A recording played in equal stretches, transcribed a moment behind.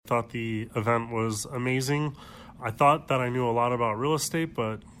thought the event was amazing. I thought that I knew a lot about real estate,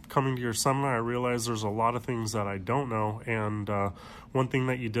 but coming to your seminar, I realized there's a lot of things that I don't know. And one thing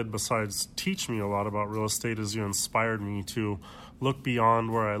that you did besides teach me a lot about real estate is you inspired me to look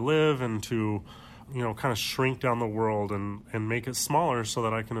beyond where I live and to, kind of shrink down the world and make it smaller so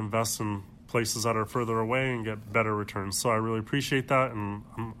that I can invest in places that are further away and get better returns. So I really appreciate that, and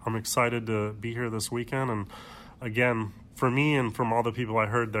I'm excited to be here this weekend. And again, for me and from all the people I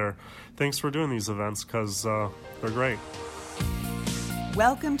heard there, thanks for doing these events because they're great.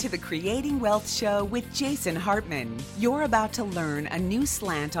 Welcome to the Creating Wealth Show with Jason Hartman. You're about to learn a new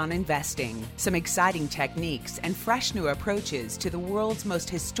slant on investing, some exciting techniques, and fresh new approaches to the world's most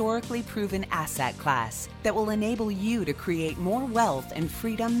historically proven asset class that will enable you to create more wealth and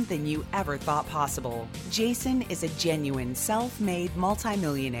freedom than you ever thought possible. Jason is a genuine self-made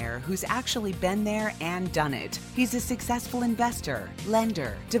multimillionaire who's actually been there and done it. He's a successful investor,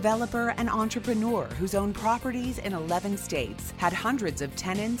 lender, developer, and entrepreneur who's owned properties in 11 states, had hundreds of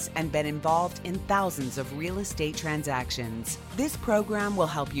tenants, and been involved in thousands of real estate transactions. This program will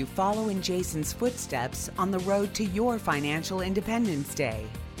help you follow in Jason's footsteps on the road to your financial independence day.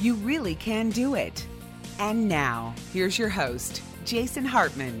 You really can do it. And now, here's your host, Jason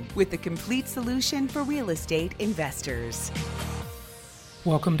Hartman, with the complete solution for real estate investors.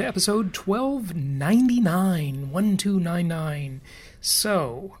 Welcome to episode 1299.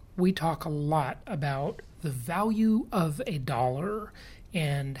 So, we talk a lot about the value of a dollar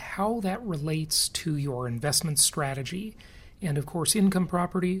and how that relates to your investment strategy. And of course, income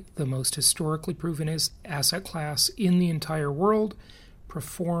property, the most historically proven asset class in the entire world,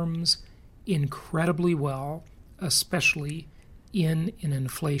 performs incredibly well, especially in an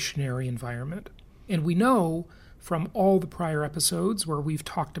inflationary environment. And we know from all the prior episodes where we've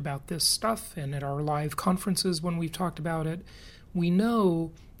talked about this stuff and at our live conferences when we've talked about it, we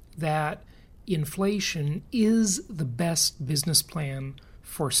know that inflation is the best business plan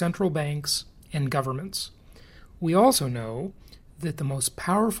for central banks and governments. We also know that the most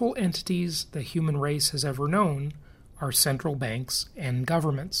powerful entities the human race has ever known are central banks and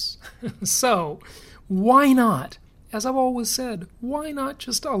governments. So, why not? As I've always said, why not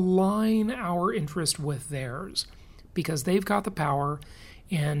just align our interest with theirs? Because they've got the power,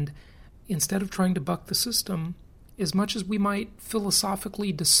 and instead of trying to buck the system, as much as we might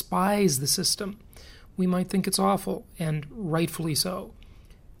philosophically despise the system, we might think it's awful, and rightfully so.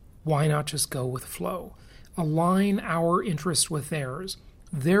 Why not just go with the flow? Align our interest with theirs.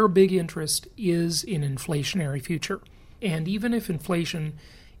 Their big interest is in inflationary future. And even if inflation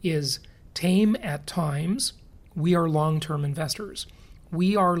is tame at times, we are long-term investors.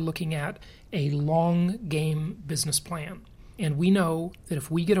 We are looking at a long-game business plan. And we know that if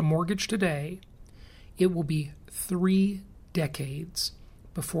we get a mortgage today, it will be 3 decades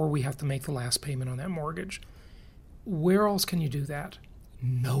before we have to make the last payment on that mortgage. Where else can you do that?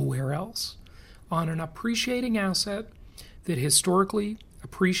 Nowhere else. On an appreciating asset that historically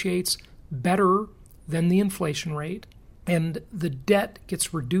appreciates better than the inflation rate, and the debt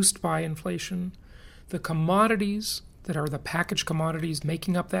gets reduced by inflation, the commodities that are the packaged commodities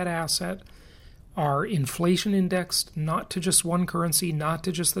making up that asset are inflation indexed, not to just one currency, not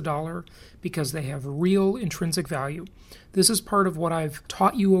to just the dollar, because they have real intrinsic value. This is part of what I've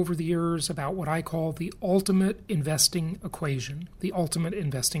taught you over the years about what I call the ultimate investing equation. The ultimate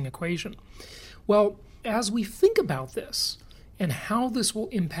investing equation. Well, as we think about this and how this will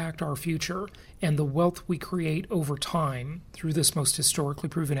impact our future and the wealth we create over time through this most historically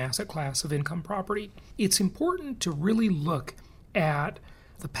proven asset class of income property, it's important to really look at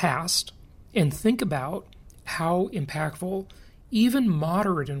the past and think about how impactful even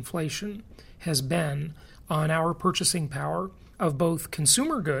moderate inflation has been on our purchasing power of both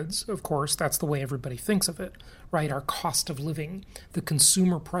consumer goods, of course, that's the way everybody thinks of it, right? Our cost of living, the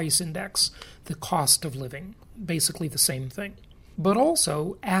consumer price index, the cost of living, basically the same thing. But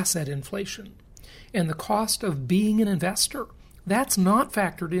also asset inflation and the cost of being an investor. That's not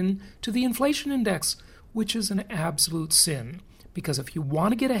factored in to the inflation index, which is an absolute sin. Because if you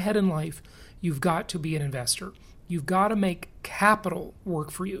want to get ahead in life, you've got to be an investor. You've got to make capital work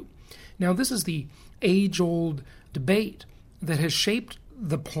for you. Now, this is the age-old debate that has shaped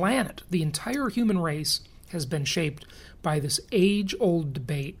the planet. The entire human race has been shaped by this age-old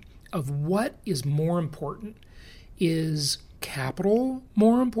debate of what is more important. Is capital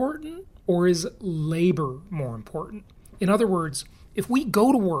more important, or is labor more important? In other words, if we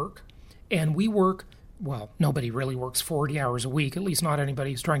go to work and we work, well, nobody really works 40 hours a week, at least not anybody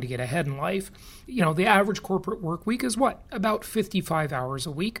who's trying to get ahead in life. You know, the average corporate work week is what? About 55 hours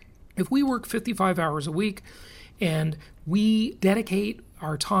a week. If we work 55 hours a week and we dedicate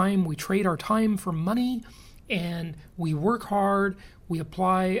our time, we trade our time for money, and we work hard, we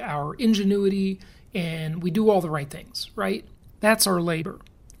apply our ingenuity, and we do all the right things, right? That's our labor,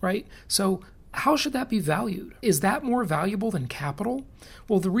 right? So how should that be valued? Is that more valuable than capital?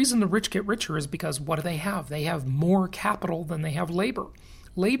 Well, the reason the rich get richer is because what do they have? They have more capital than they have labor.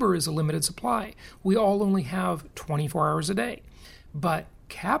 Labor is a limited supply. We all only have 24 hours a day. But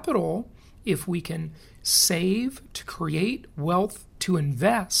capital, if we can save to create wealth to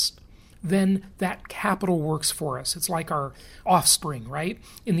invest, then that capital works for us. It's like our offspring, right?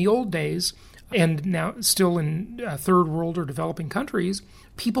 In the old days, and now still in third world or developing countries,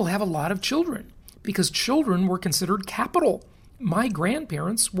 people have a lot of children because children were considered capital. My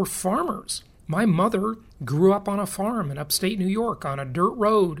grandparents were farmers. My mother grew up on a farm in upstate New York on a dirt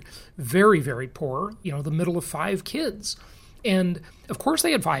road, very, very poor, the middle of 5 kids. And of course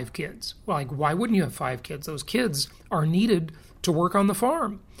they had 5 kids. Well, like, why wouldn't you have 5 kids? Those kids are needed to work on the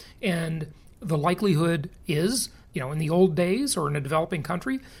farm. And the likelihood is, in the old days or in a developing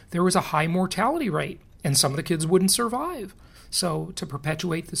country, there was a high mortality rate and some of the kids wouldn't survive. So to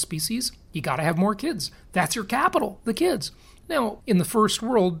perpetuate the species, you got to have more kids. That's your capital, the kids. Now, in the first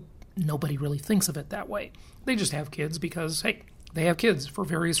world, nobody really thinks of it that way. They just have kids because, hey, they have kids for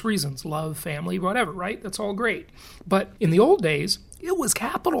various reasons, love, family, whatever, right? That's all great. But in the old days, it was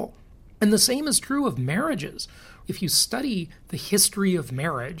capital. And the same is true of marriages. If you study the history of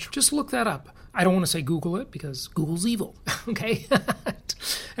marriage, just look that up. I don't want to say Google it because Google's evil, okay?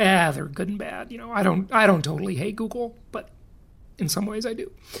 They're good and bad. I don't totally hate Google, but in some ways I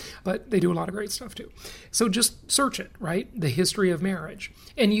do. But they do a lot of great stuff too. So just search it, right? The history of marriage.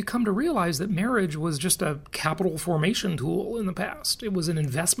 And you come to realize that marriage was just a capital formation tool in the past. It was an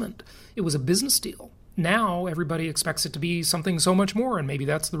investment. It was a business deal. Now everybody expects it to be something so much more, and maybe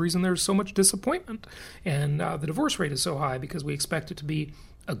that's the reason there's so much disappointment. And the divorce rate is so high because we expect it to be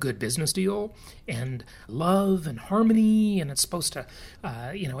a good business deal and love and harmony, and it's supposed to,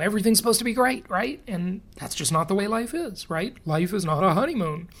 everything's supposed to be great, right? And that's just not the way life is, right? Life is not a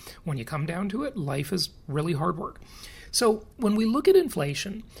honeymoon. When you come down to it, life is really hard work. So when we look at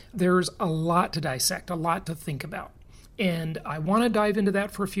inflation, there's a lot to dissect, a lot to think about. And I want to dive into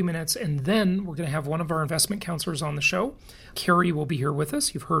that for a few minutes, and then we're going to have one of our investment counselors on the show. Carrie will be here with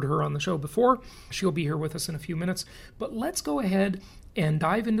us. You've heard her on the show before. She'll be here with us in a few minutes. But let's go ahead and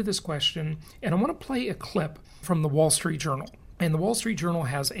dive into this question. And I want to play a clip from the Wall Street Journal. And the Wall Street Journal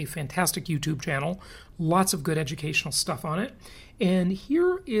has a fantastic YouTube channel, lots of good educational stuff on it. And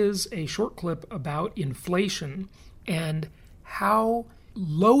here is a short clip about inflation and how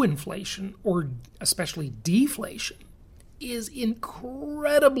low inflation, or especially deflation, is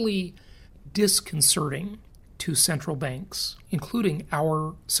incredibly disconcerting to central banks, including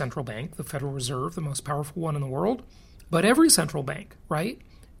our central bank, the Federal Reserve, the most powerful one in the world, but every central bank, right?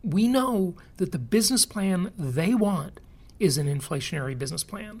 We know that the business plan they want is an inflationary business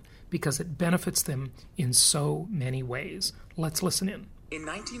plan because it benefits them in so many ways. Let's listen in. In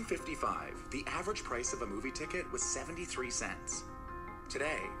 1955, the average price of a movie ticket was 73 cents.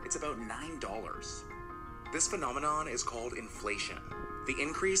 Today, it's about $9. This phenomenon is called inflation, the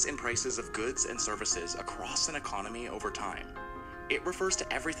increase in prices of goods and services across an economy over time. It refers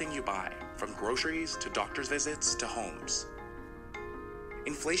to everything you buy, from groceries to doctor's visits to homes.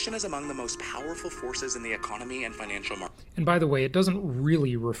 Inflation is among the most powerful forces in the economy and financial market. And by the way, it doesn't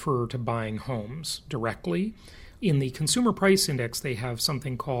really refer to buying homes directly. In the Consumer Price Index, they have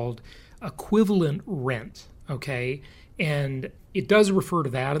something called equivalent rent, okay? And it does refer to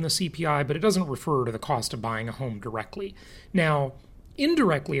that in the CPI, but it doesn't refer to the cost of buying a home directly. Now,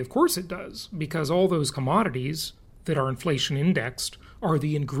 indirectly, of course it does, because all those commodities that are inflation indexed are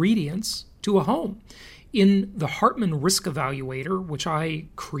the ingredients to a home. In the Hartman Risk Evaluator, which I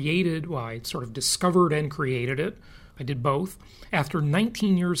created, I sort of discovered and created it, I did both, after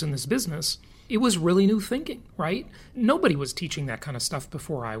 19 years in this business, it was really new thinking, right? Nobody was teaching that kind of stuff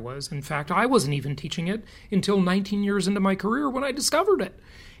before I was. In fact, I wasn't even teaching it until 19 years into my career when I discovered it.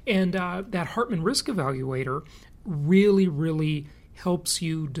 And that Hartman Risk Evaluator really, really helps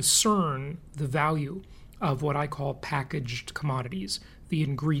you discern the value of what I call packaged commodities, the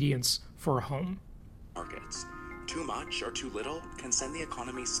ingredients for a home. Markets. Too much or too little can send the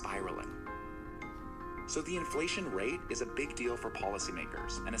economy spiraling. So the inflation rate is a big deal for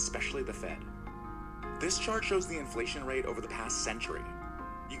policymakers, and especially the Fed. This chart shows the inflation rate over the past century.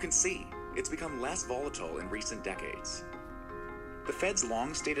 You can see it's become less volatile in recent decades. The Fed's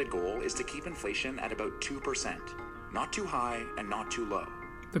long-stated goal is to keep inflation at about 2%, not too high and not too low.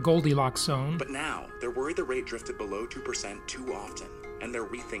 The Goldilocks zone. But now, they're worried the rate drifted below 2% too often, and they're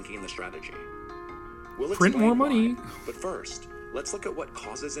rethinking the strategy. We'll print more money. Why, but first, let's look at what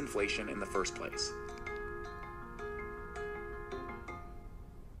causes inflation in the first place.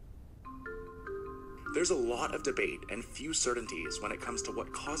 There's a lot of debate and few certainties when it comes to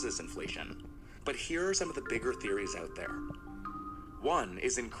what causes inflation, but here are some of the bigger theories out there. One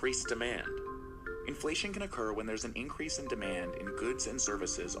is increased demand. Inflation can occur when there's an increase in demand in goods and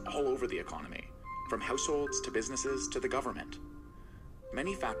services all over the economy, from households to businesses to the government.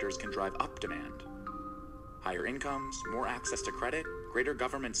 Many factors can drive up demand. Higher incomes, more access to credit, greater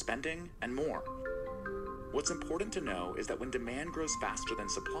government spending, and more. What's important to know is that when demand grows faster than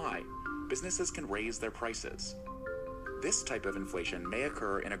supply, businesses can raise their prices. This type of inflation may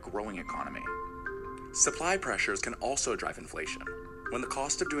occur in a growing economy. Supply pressures can also drive inflation. When the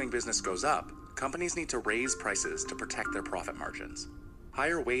cost of doing business goes up, companies need to raise prices to protect their profit margins.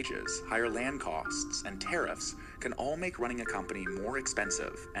 Higher wages, higher land costs, and tariffs can all make running a company more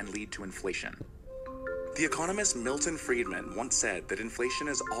expensive and lead to inflation. The economist Milton Friedman once said that inflation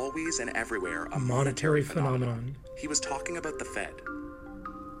is always and everywhere a monetary phenomenon. He was talking about the Fed.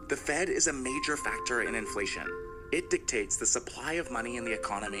 The Fed is a major factor in inflation. It dictates the supply of money in the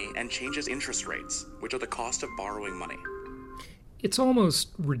economy and changes interest rates, which are the cost of borrowing money. It's almost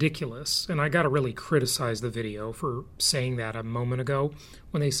ridiculous, and I got to really criticize the video for saying that a moment ago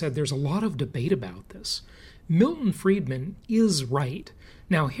when they said there's a lot of debate about this. Milton Friedman is right.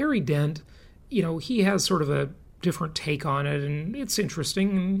 Now, Harry Dent, he has sort of a different take on it, and it's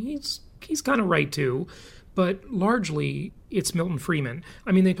interesting, and he's kind of right too. But largely, it's Milton Friedman.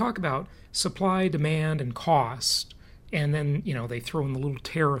 I mean, they talk about supply, demand, and cost, and then, they throw in the little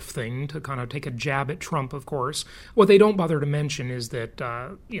tariff thing to kind of take a jab at Trump, of course. What they don't bother to mention is that,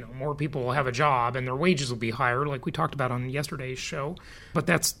 more people will have a job and their wages will be higher, like we talked about on yesterday's show. But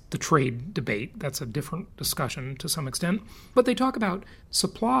that's the trade debate. That's a different discussion to some extent. But they talk about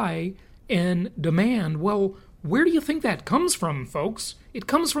supply and demand. Well, where do you think that comes from, folks? It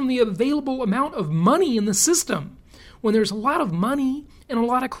comes from the available amount of money in the system. When there's a lot of money and a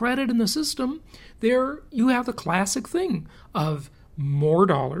lot of credit in the system, there you have the classic thing of more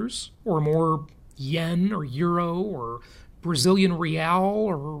dollars or more yen or euro or Brazilian real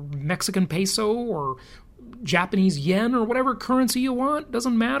or Mexican peso or Japanese yen or whatever currency you want.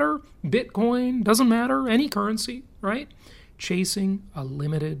 Doesn't matter. Bitcoin, doesn't matter. Any currency, right? Chasing a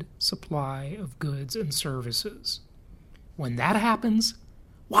limited supply of goods and services. When that happens,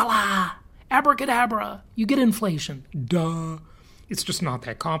 voila! Abracadabra, you get inflation. Duh. It's just not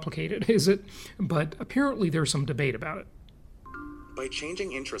that complicated, is it? But apparently there's some debate about it. By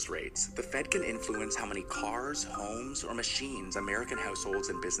changing interest rates, the Fed can influence how many cars, homes, or machines American households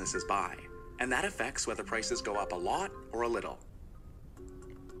and businesses buy. And that affects whether prices go up a lot or a little.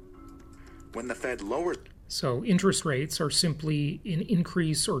 When the Fed lowers... So interest rates are simply an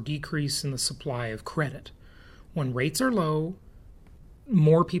increase or decrease in the supply of credit. When rates are low,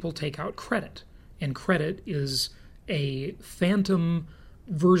 more people take out credit, and credit is a phantom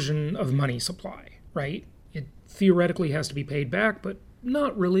version of money supply, right? It theoretically has to be paid back, but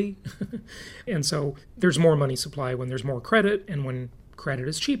not really. And so there's more money supply when there's more credit, and when credit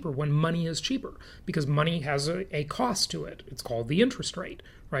is cheaper, when money is cheaper, because money has a cost to it. It's called the interest rate,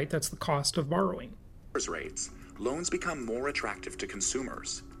 right? That's the cost of borrowing. Rates, loans become more attractive to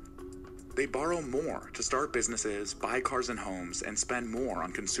consumers. They borrow more to start businesses, buy cars and homes, and spend more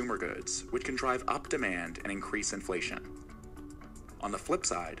on consumer goods, which can drive up demand and increase inflation. On the flip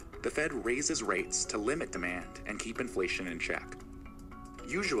side, the Fed raises rates to limit demand and keep inflation in check.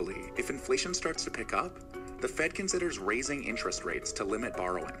 Usually, if inflation starts to pick up, the Fed considers raising interest rates to limit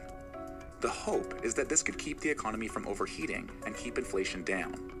borrowing. The hope is that this could keep the economy from overheating and keep inflation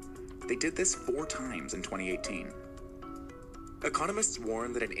down. They did this 4 times in 2018. Economists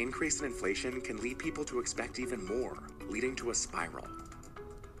warn that an increase in inflation can lead people to expect even more, leading to a spiral.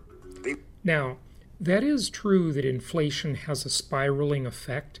 Now, that is true that inflation has a spiraling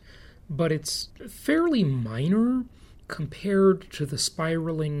effect, but it's fairly minor compared to the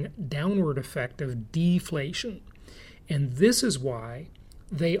spiraling downward effect of deflation. And this is why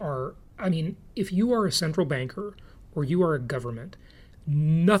they are, if you are a central banker or you are a government,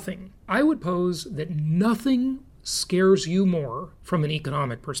 I would pose that nothing scares you more from an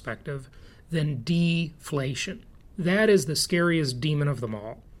economic perspective than deflation. That is the scariest demon of them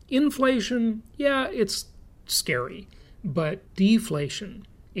all. Inflation, yeah, it's scary, but deflation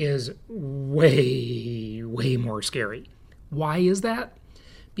is way, way more scary. Why is that?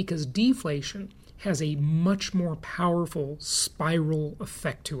 Because deflation has a much more powerful spiral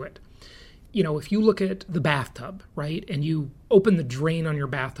effect to it. If you look at the bathtub, right, and you open the drain on your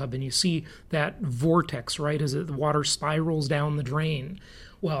bathtub and you see that vortex, right, as the water spirals down the drain,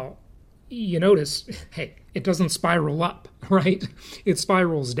 well, you notice, hey, It doesn't spiral up, right? It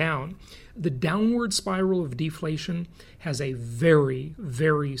spirals down. The downward spiral of deflation has a very,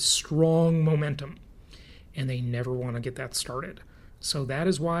 very strong momentum, and they never want to get that started. So that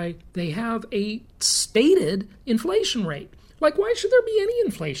is why they have a stated inflation rate. Like, why should there be any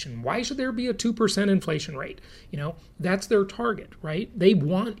inflation? Why should there be a 2% inflation rate? That's their target, right? They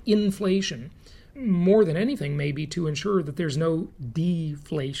want inflation more than anything, maybe to ensure that there's no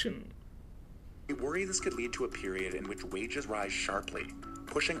deflation. We worry this could lead to a period in which wages rise sharply,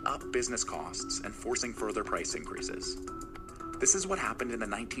 pushing up business costs and forcing further price increases. This is what happened in the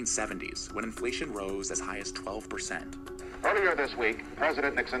 1970s, when inflation rose as high as 12%. Earlier this week,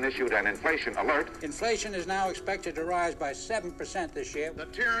 President Nixon issued an inflation alert. Inflation is now expected to rise by 7% this year. The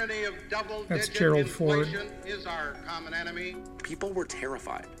tyranny of double-digit Gerald Ford. inflation is our common enemy. People were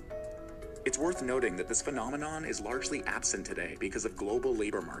terrified. It's worth noting that this phenomenon is largely absent today because of global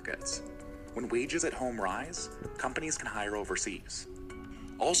labor markets. When wages at home rise, companies can hire overseas.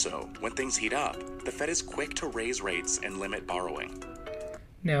 Also, when things heat up, the Fed is quick to raise rates and limit borrowing.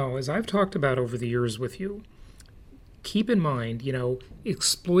 Now, as I've talked about over the years with you, keep in mind,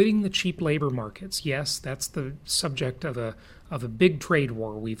 exploiting the cheap labor markets. Yes, that's the subject of a big trade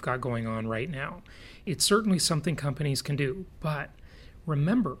war we've got going on right now. It's certainly something companies can do, but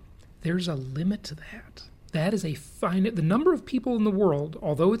remember, there's a limit to that. That is the number of people in the world,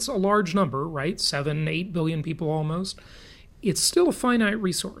 although it's a large number, right? 7-8 billion people almost, it's still a finite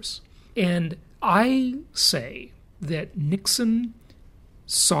resource. And I say that Nixon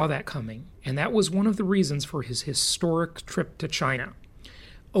saw that coming, and that was one of the reasons for his historic trip to China.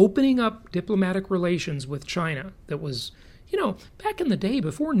 Opening up diplomatic relations with China that was, back in the day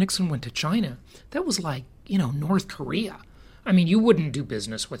before Nixon went to China, that was like, North Korea. I mean, you wouldn't do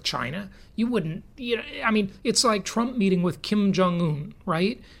business with China. You wouldn't, it's like Trump meeting with Kim Jong-un,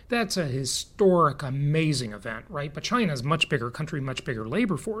 right? That's a historic, amazing event, right? But China's a much bigger country, much bigger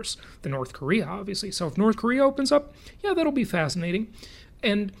labor force than North Korea, obviously. So if North Korea opens up, yeah, that'll be fascinating.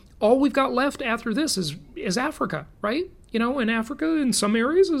 And all we've got left after this is Africa, right? And Africa in some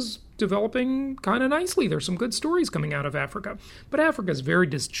areas is developing kind of nicely. There's some good stories coming out of Africa. But Africa is very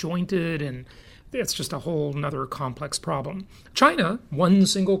disjointed, and it's just a whole nother complex problem. China, one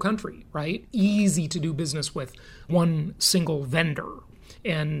single country, right? Easy to do business with, one single vendor,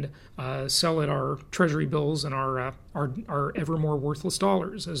 and sell it our treasury bills and our ever more worthless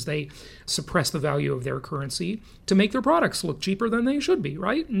dollars as they suppress the value of their currency to make their products look cheaper than they should be,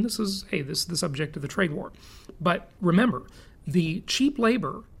 right? And this is the subject of the trade war. But remember, the cheap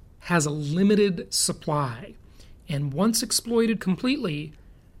labor has a limited supply, and once exploited completely,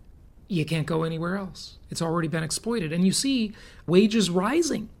 you can't go anywhere else. It's already been exploited. And you see wages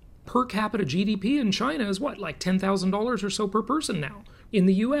rising. Per capita GDP in China is like $10,000 or so per person now. In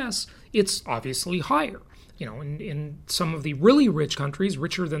the U.S., it's obviously higher. In some of the really rich countries,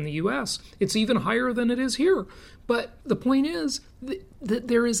 richer than the U.S., it's even higher than it is here. But the point is that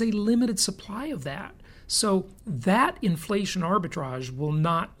there is a limited supply of that. So that inflation arbitrage will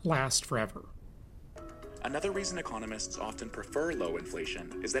not last forever. Another reason economists often prefer low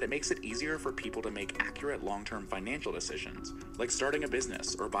inflation is that it makes it easier for people to make accurate long-term financial decisions, like starting a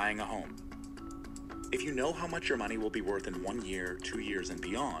business or buying a home. If you know how much your money will be worth in 1 year, 2 years, and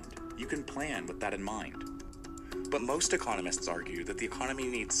beyond, you can plan with that in mind. But most economists argue that the economy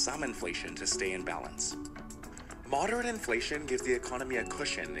needs some inflation to stay in balance. Moderate inflation gives the economy a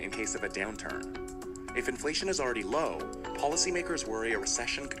cushion in case of a downturn. If inflation is already low, policymakers worry a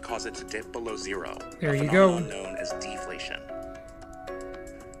recession could cause it to dip below zero. There you go. A phenomenon known as deflation.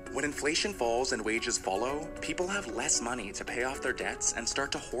 When inflation falls and wages follow, people have less money to pay off their debts and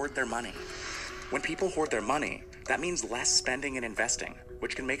start to hoard their money. When people hoard their money, that means less spending and investing,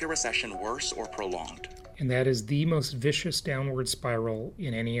 which can make a recession worse or prolonged. And that is the most vicious downward spiral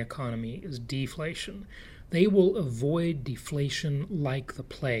in any economy, is deflation. They will avoid deflation like the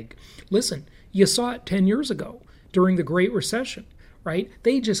plague. Listen, you saw it 10 years ago during the Great Recession, right?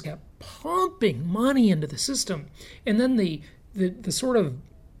 They just kept pumping money into the system. And then the sort of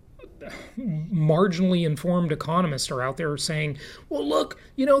marginally informed economists are out there saying, well, look,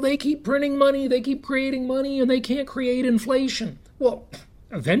 they keep printing money, they keep creating money, and they can't create inflation. Well,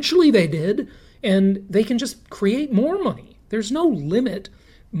 eventually they did, and they can just create more money. There's no limit.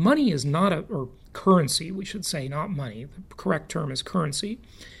 Money is not or currency, we should say, not money. The correct term is currency,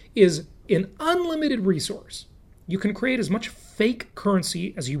 is an unlimited resource. You can create as much fake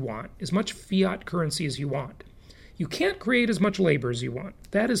currency as you want, as much fiat currency as you want. You can't create as much labor as you want.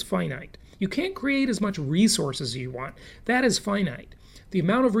 That is finite. You can't create as much resources as you want. That is finite. The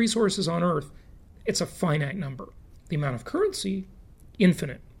amount of resources on Earth, it's a finite number. The amount of currency,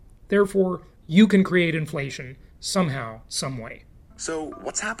 infinite. Therefore, you can create inflation somehow, some way. So,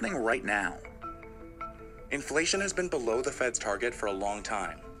 what's happening right now? Inflation has been below the Fed's target for a long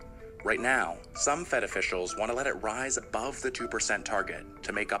time. Right now, some Fed officials want to let it rise above the 2% target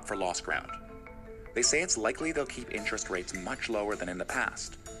to make up for lost ground. They say it's likely they'll keep interest rates much lower than in the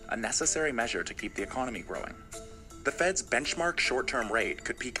past, a necessary measure to keep the economy growing. The Fed's benchmark short-term rate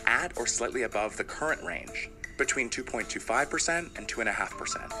could peak at or slightly above the current range, between 2.25% and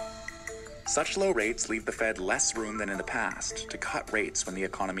 2.5%. Such low rates leave the Fed less room than in the past to cut rates when the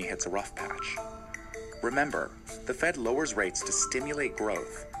economy hits a rough patch. Remember, the Fed lowers rates to stimulate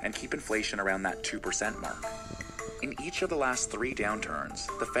growth and keep inflation around that 2% mark. In each of the last 3 downturns,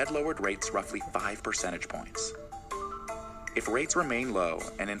 the Fed lowered rates roughly 5 percentage points. If rates remain low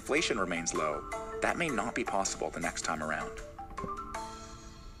and inflation remains low, that may not be possible the next time around.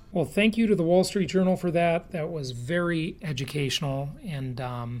 Well, thank you to the Wall Street Journal for that. That was very educational, and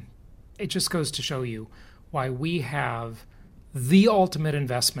it just goes to show you why we have the ultimate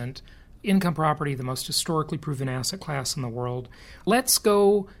investment, income property, the most historically proven asset class in the world. Let's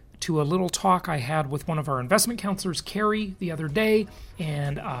go to a little talk I had with one of our investment counselors, Carrie, the other day,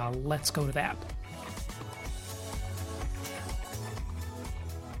 and let's go to that.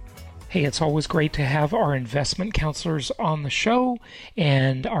 Hey, it's always great to have our investment counselors on the show,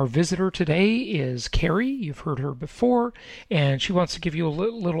 and our visitor today is Carrie. You've heard her before, and she wants to give you a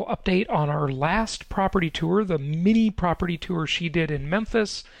little update on our last property tour, the mini property tour she did in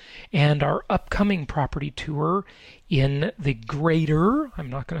Memphis, and our upcoming property tour in the greater, I'm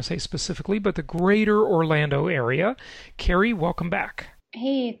not going to say specifically, but the greater Orlando area. Carrie, welcome back.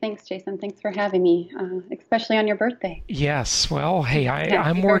 Hey, thanks, Jason. Thanks for having me, especially on your birthday. Yes. Well, hey,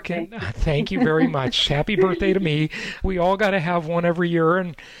 I'm working. Thank you very much. Happy birthday to me. We all got to have one every year.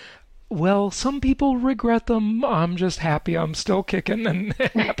 And, well, some people regret them. I'm just happy I'm still kicking and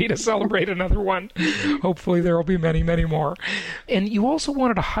happy to celebrate another one. Hopefully there will be many, many more. And you also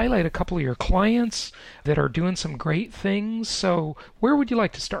wanted to highlight a couple of your clients that are doing some great things. So where would you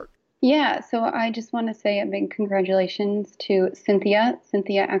like to start? Yeah, so I just want to say a big congratulations to Cynthia.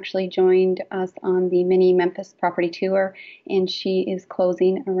 Cynthia actually joined us on the mini Memphis property tour, and she is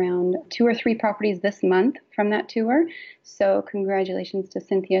closing around 2 or 3 properties this month from that tour. So congratulations to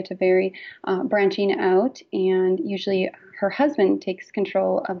Cynthia to very branching out. And usually her husband takes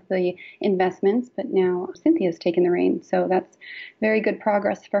control of the investments, but now Cynthia's taken the reins. So that's very good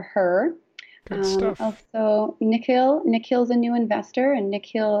progress for her. Good stuff. Also, Nikhil's a new investor, and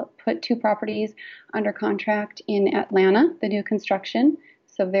Nikhil put 2 properties under contract in Atlanta, the new construction.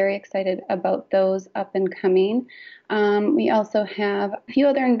 So very excited about those up and coming. We also have a few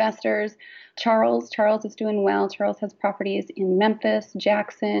other investors. Charles is doing well. Charles has properties in Memphis,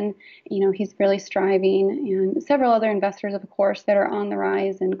 Jackson. He's really striving. And several other investors, of course, that are on the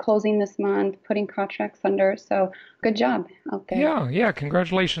rise and closing this month, putting contracts under. So good job out there. Yeah.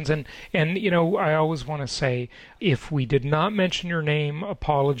 Congratulations. And I always want to say, if we did not mention your name,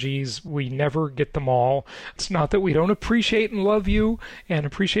 apologies. We never get them all. It's not that we don't appreciate and love you and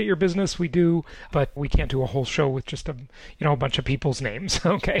appreciate your business. We do, but we can't do a whole show with just a bunch of people's names.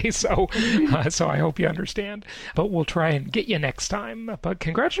 Okay, so I hope you understand. But we'll try and get you next time. But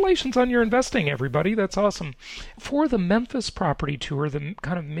congratulations on your investing, everybody. That's awesome. For the Memphis property tour, the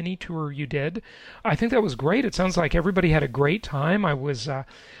kind of mini tour you did, I think that was great. It sounds like everybody had a great time.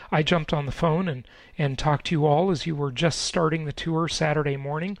 I jumped on the phone and talked to you all as you were just starting the tour Saturday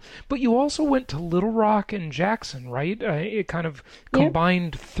morning. But you also went to Little Rock and Jackson, right? It kind of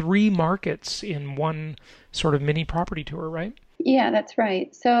combined 3 markets in one sort of mini property tour, right? Yeah, that's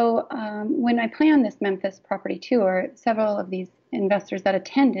right. So when I planned this Memphis property tour, several of these investors that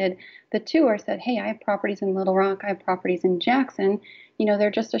attended the tour said, hey, I have properties in Little Rock, I have properties in Jackson.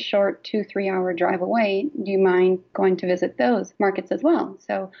 They're just a short 2-3 hour drive away. Do you mind going to visit those markets as well?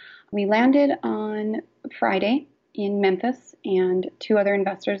 So we landed on Friday in Memphis, and 2 other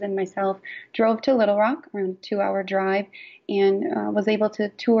investors and myself drove to Little Rock, around a 2-hour drive, and was able to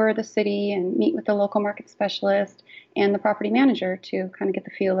tour the city and meet with the local market specialist and the property manager to kind of get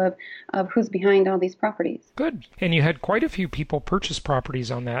the feel of who's behind all these properties. Good. And you had quite a few people purchase properties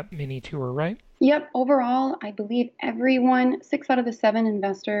on that mini tour, right? Yep. Overall, I believe 6 out of the 7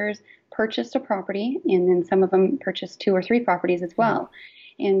 investors purchased a property, and then some of them purchased 2 or 3 properties as well.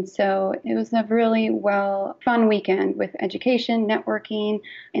 And so it was a really fun weekend with education, networking,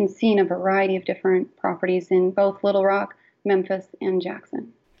 and seeing a variety of different properties in both Little Rock, Memphis, and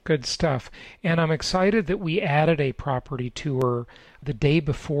Jackson. Good stuff. And I'm excited that we added a property tour the day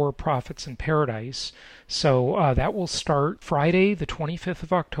before Profits in Paradise. So that will start Friday, the 25th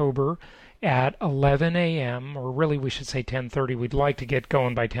of October at 11 a.m., or really we should say 10:30. We'd like to get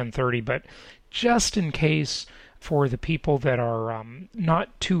going by 10:30, but just in case, for the people that are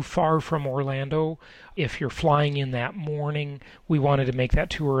not too far from Orlando, if you're flying in that morning, we wanted to make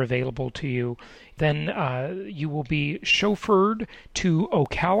that tour available to you. Then you will be chauffeured to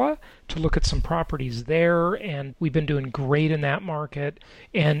Ocala to look at some properties there, and we've been doing great in that market.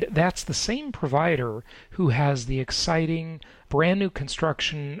 And that's the same provider who has the exciting brand new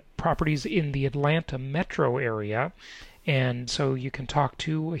construction properties in the Atlanta metro area. And so you can talk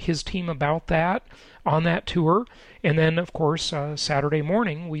to his team about that on that tour. And then, of course, Saturday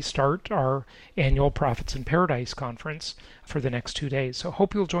morning, we start our annual Profits in Paradise conference for the next 2 days. So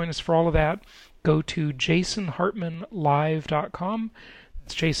hope you'll join us for all of that. Go to jasonhartmanlive.com.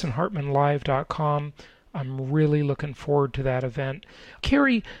 It's jasonhartmanlive.com. I'm really looking forward to that event.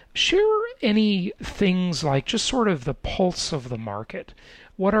 Carrie, share any things like just sort of the pulse of the market.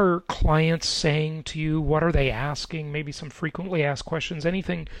 What are clients saying to you? What are they asking? Maybe some frequently asked questions.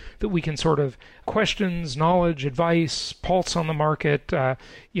 Anything that we can sort of questions, knowledge, advice, pulse on the market, that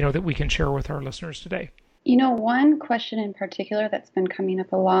we can share with our listeners today. One question in particular that's been coming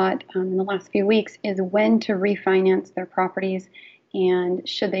up a lot in the last few weeks is when to refinance their properties, and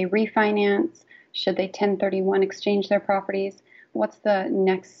should they refinance? Should they 1031 exchange their properties? What's the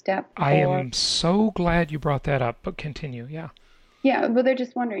next step? I am so glad you brought that up, but continue, yeah. Yeah, but they're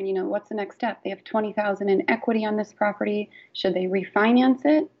just wondering, what's the next step? They have $20,000 in equity on this property. Should they refinance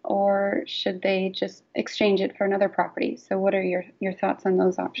it, or should they just exchange it for another property? So what are your thoughts on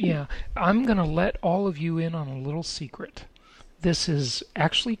those options? Yeah, I'm going to let all of you in on a little secret. This is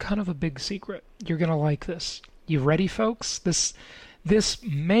actually kind of a big secret. You're going to like this. You ready, folks? This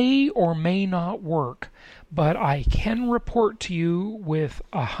may or may not work, but I can report to you with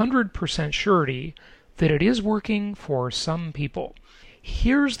 100% surety that it is working for some people.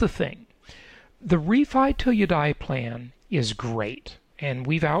 Here's the thing. The Refi Till You Die plan is great, and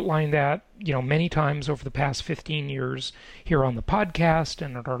we've outlined that, many times over the past 15 years here on the podcast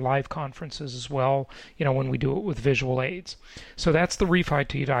and at our live conferences as well, when we do it with visual aids. So that's the Refi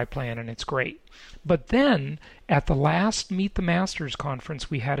Till You Die plan, and it's great. But then at the last Meet the Masters conference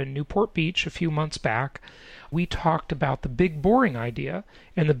we had in Newport Beach a few months back, we talked about the big boring idea,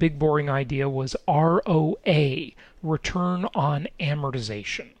 and the big boring idea was ROA, return on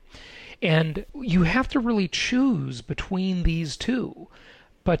amortization. And you have to really choose between these two.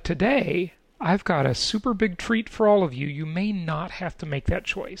 But today, I've got a super big treat for all of you. You may not have to make that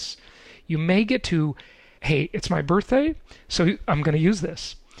choice. You may get to, hey, it's my birthday, so I'm going to use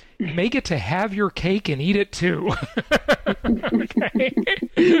this. You may get to have your cake and eat it too. Okay.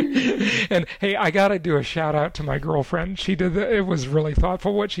 And hey, I got to do a shout out to my girlfriend. She did it was really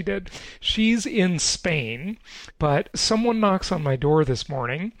thoughtful what she did. She's in Spain, but someone knocks on my door this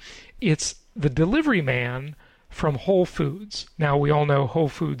morning. It's the delivery man from Whole Foods. Now, we all know Whole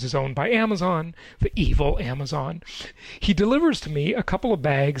Foods is owned by Amazon, the evil Amazon. He delivers to me a couple of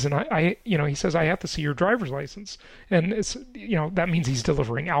bags, and he says, I have to see your driver's license. And it's, that means he's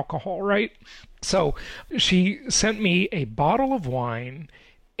delivering alcohol, right? So she sent me a bottle of wine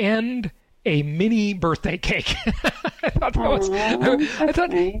and a mini birthday cake. I thought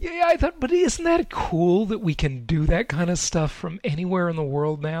but isn't that cool that we can do that kind of stuff from anywhere in the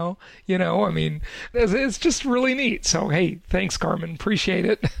world now? It's just really neat. So, hey, thanks, Carmen. Appreciate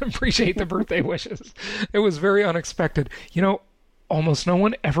it. Appreciate the birthday wishes. It was very unexpected. Almost no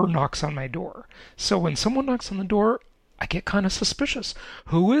one ever knocks on my door. So when someone knocks on the door, I get kind of suspicious.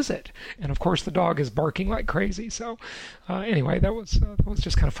 Who is it? And of course, the dog is barking like crazy. So anyway, that was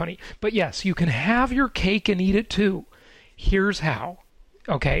just kind of funny. But yes, you can have your cake and eat it too. Here's how.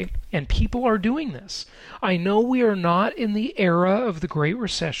 Okay? And people are doing this. I know we are not in the era of the Great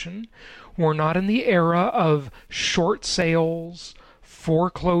Recession. We're not in the era of short sales,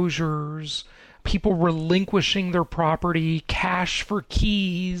 foreclosures, people relinquishing their property, cash for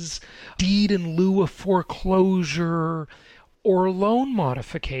keys, deed in lieu of foreclosure, or loan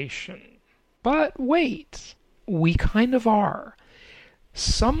modification. But wait, we kind of are.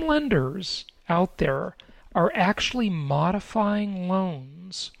 Some lenders out there are actually modifying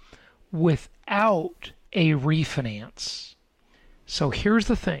loans without a refinance. So here's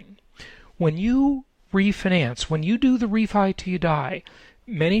the thing. When you refinance, when you do the Refi Till You Die,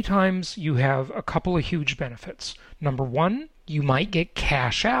 many times you have a couple of huge benefits. Number one, you might get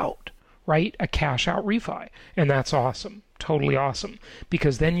cash out, right? A cash out refi. And that's awesome. Totally awesome.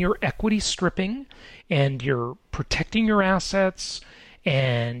 Because then you're equity stripping and you're protecting your assets,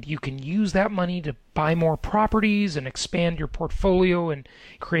 and you can use that money to buy more properties and expand your portfolio and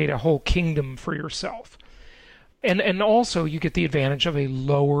create a whole kingdom for yourself. And also you get the advantage of a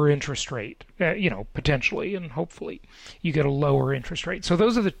lower interest rate, potentially and hopefully you get a lower interest rate. So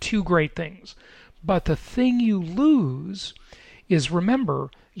those are the two great things. But the thing you lose is, remember,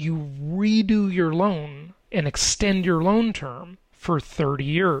 you redo your loan and extend your loan term for 30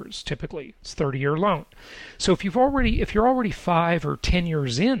 years. Typically, it's a 30-year loan. So if you're already 5 or 10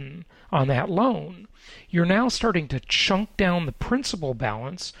 years in on that loan, you're now starting to chunk down the principal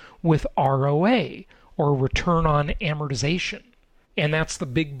balance with ROA, or return on amortization. And that's the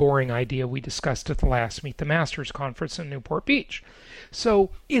big boring idea we discussed at the last Meet the Masters conference in Newport Beach.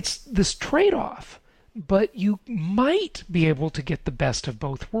 So it's this trade-off, but you might be able to get the best of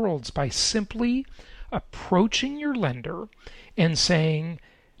both worlds by simply approaching your lender and saying,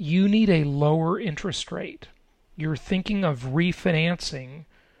 you need a lower interest rate. You're thinking of refinancing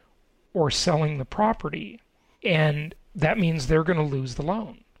or selling the property, and that means they're going to lose the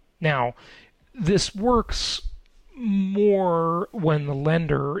loan. Now, this works more when the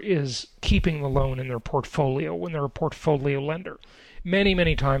lender is keeping the loan in their portfolio, when they're a portfolio lender. Many,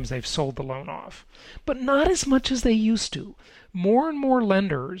 many times they've sold the loan off, but not as much as they used to. More and more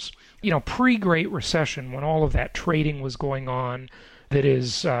lenders, pre-Great Recession, when all of that trading was going on, that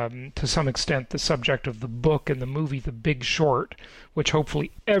is, to some extent, the subject of the book and the movie The Big Short, which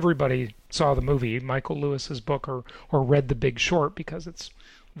hopefully everybody saw the movie, Michael Lewis's book, or read The Big Short, because it's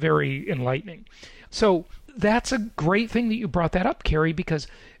very enlightening. So that's a great thing that you brought that up, Carrie, because,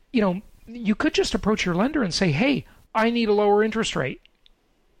 you could just approach your lender and say, hey, I need a lower interest rate.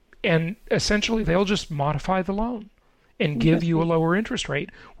 And essentially they'll just modify the loan and give you a lower interest rate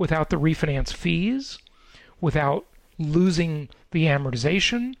without the refinance fees, without losing the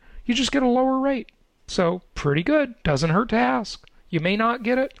amortization. You just get a lower rate. So pretty good. Doesn't hurt to ask. You may not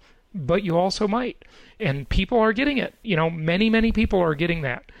get it, but you also might. And people are getting it. Many, many people are getting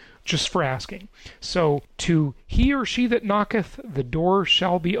that just for asking. So to he or she that knocketh, the door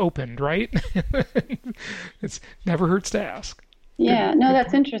shall be opened, right? It's never hurts to ask. Yeah, no,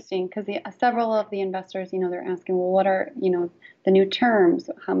 that's interesting, because several of the investors, they're asking, well, what are, the new terms?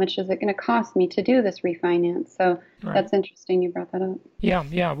 How much is it going to cost me to do this refinance? So That's interesting you brought that up.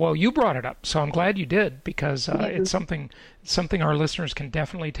 Yeah. Well, you brought it up, so I'm glad you did, because it's something our listeners can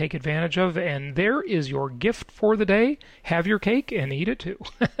definitely take advantage of. And there is your gift for the day. Have your cake and eat it too.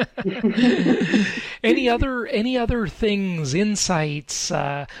 Any other things, insights?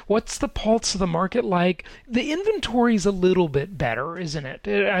 What's the pulse of the market like? The inventory's a little bit better, isn't it?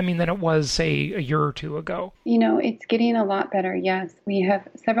 I mean, than it was, say, a year or two ago. It's getting a lot better. Yes, we have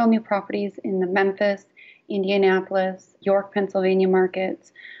several new properties in the Memphis, Indianapolis, York, Pennsylvania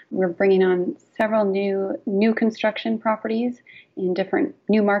markets. We're bringing on several new construction properties in different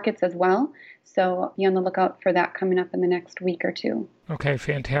new markets as well. So be on the lookout for that coming up in the next week or two. Okay,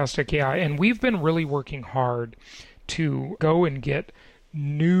 fantastic. Yeah, and we've been really working hard to go and get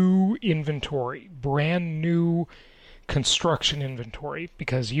new inventory, brand new construction inventory,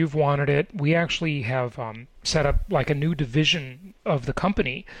 because you've wanted it. We actually have set up like a new division of the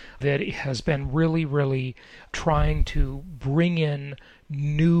company that has been really, really trying to bring in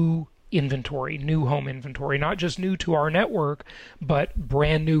new inventory, new home inventory, not just new to our network, but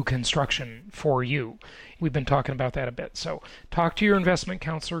brand new construction for you. We've been talking about that a bit. So talk to your investment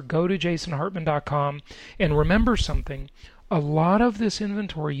counselor, go to jasonhartman.com, and remember something. A lot of this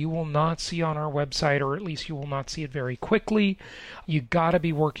inventory you will not see on our website, or at least you will not see it very quickly. You got to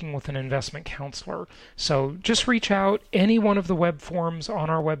be working with an investment counselor. So just reach out. Any one of the web forms on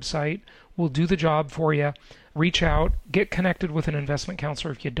our website will do the job for you. Reach out, get connected with an investment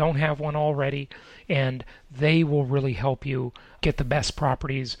counselor if you don't have one already, and they will really help you get the best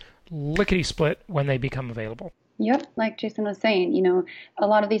properties lickety-split when they become available. Yep, like Jason was saying, a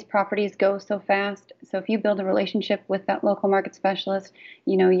lot of these properties go so fast. So if you build a relationship with that local market specialist,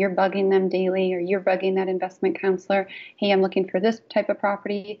 you're bugging them daily, or you're bugging that investment counselor, hey, I'm looking for this type of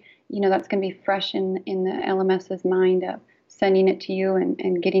property, that's going to be fresh in the LMS's mind of sending it to you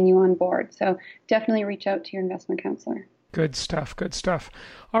and getting you on board. So definitely reach out to your investment counselor. Good stuff. Good stuff.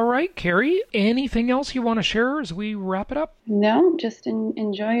 All right, Carrie, anything else you want to share as we wrap it up? No, just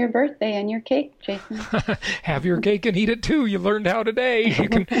enjoy your birthday and your cake, Jason. Have your cake and eat it too. You learned how today.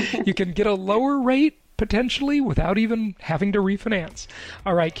 You can get a lower rate potentially without even having to refinance.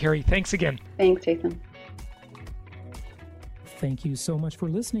 All right, Carrie, thanks again. Thanks, Jason. Thank you so much for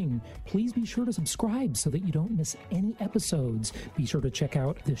listening. Please be sure to subscribe so that you don't miss any episodes. Be sure to check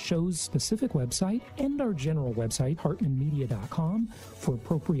out the show's specific website and our general website, hartmanmedia.com, for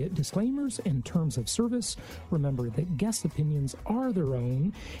appropriate disclaimers and terms of service. Remember that guest opinions are their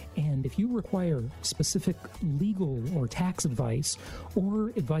own, and if you require specific legal or tax advice or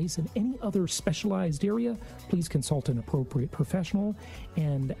advice in any other specialized area, please consult an appropriate professional.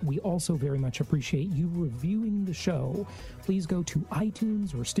 And we also very much appreciate you reviewing the show. Please go to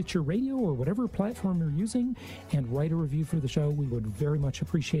iTunes or Stitcher Radio or whatever platform you're using and write a review for the show. We would very much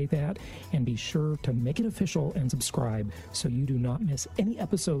appreciate that. And be sure to make it official and subscribe so you do not miss any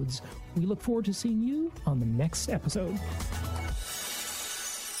episodes. We look forward to seeing you on the next episode.